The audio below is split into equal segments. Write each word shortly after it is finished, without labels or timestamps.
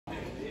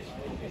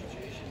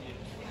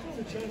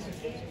You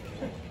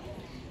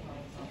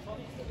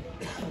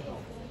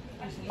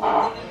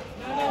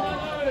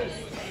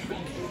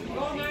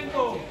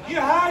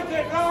had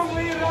it long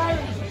way around.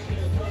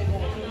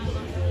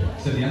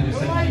 So the under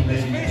 17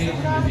 ladies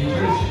 800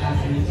 meters,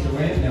 athletes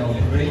away, they'll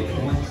break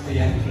once they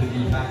enter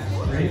the back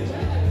straight.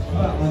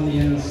 But on the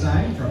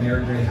inside, from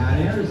Airdrie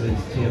Harriers,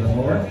 it's Taylor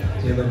Moore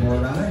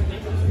rather.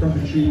 From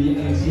Petrini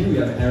AC, we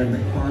have Erin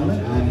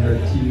McFarlane and her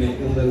teammate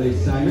Lily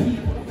Simon.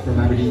 From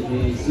Aberdeen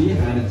AAC,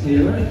 Hannah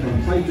Taylor.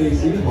 From Fife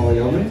AC, Holly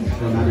Owens.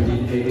 From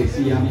Aberdeen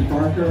AAC, Abby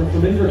Parker.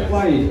 From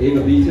Inverclyde,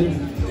 Ava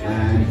Beaton.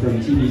 And from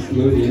Team East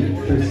Lothian,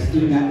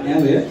 Christina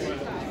Elliott.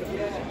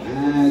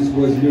 As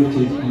was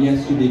noted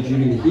yesterday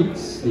during the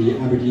heats, the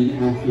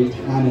Aberdeen athlete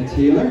Hannah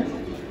Taylor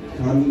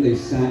currently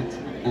sat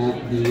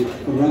at the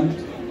front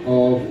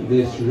of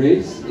this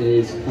race,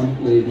 is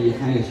currently the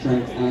highest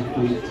ranked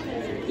athlete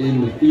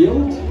in the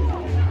field,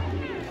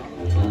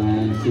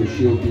 and so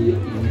she'll be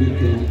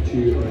looking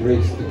to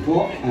race the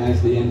clock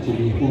as they enter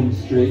the home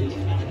straight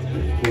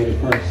for the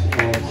first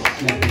of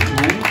second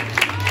time.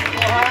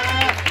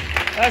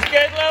 That's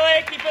good,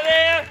 Lily, keep it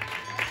there.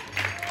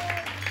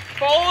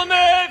 Follow the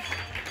move.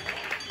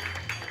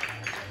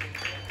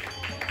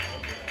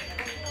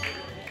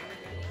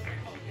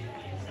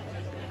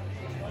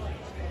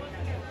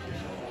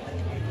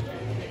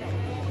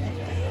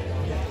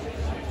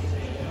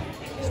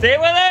 Stay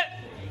with it.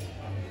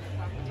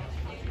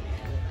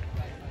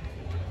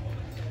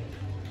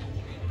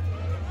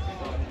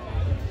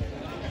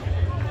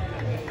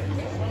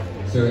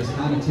 So it's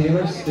Hannah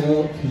Taylor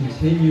still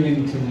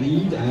continuing to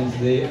lead as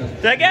they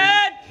have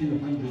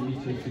 200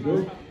 meters to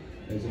go.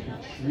 There's a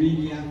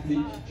Petrini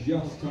athlete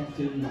just tucked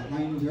in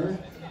behind her,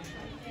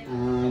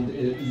 and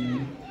it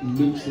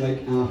looks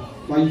like a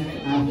Fife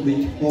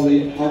athlete,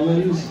 Holly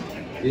Owens,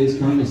 is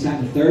currently sat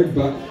in third,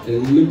 but it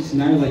looks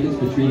now like it's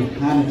between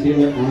Hannah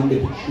Taylor and the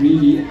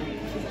Petrini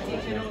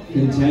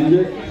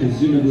contender,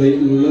 presumably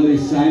Lily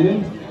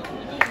Simon.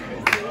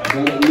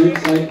 But it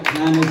looks like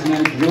Hannah's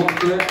now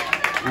dropped her,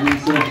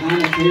 and so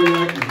Hannah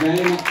Taylor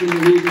very much in the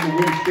lead in the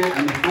home straight,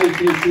 and the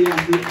Fife AC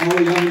athlete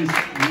Holly Owens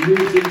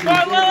moves into the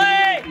third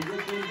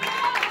position.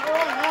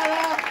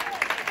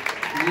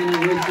 Hannah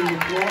racing the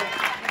clock.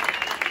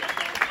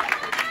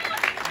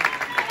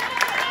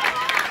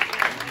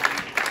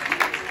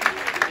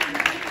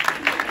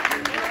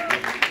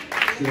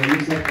 So it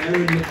looks like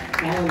Erin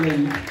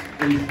McFarlane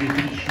is the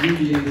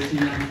Petrini of the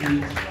team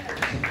athlete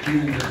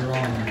securing the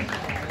bronze.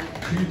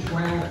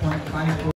 2:12.54.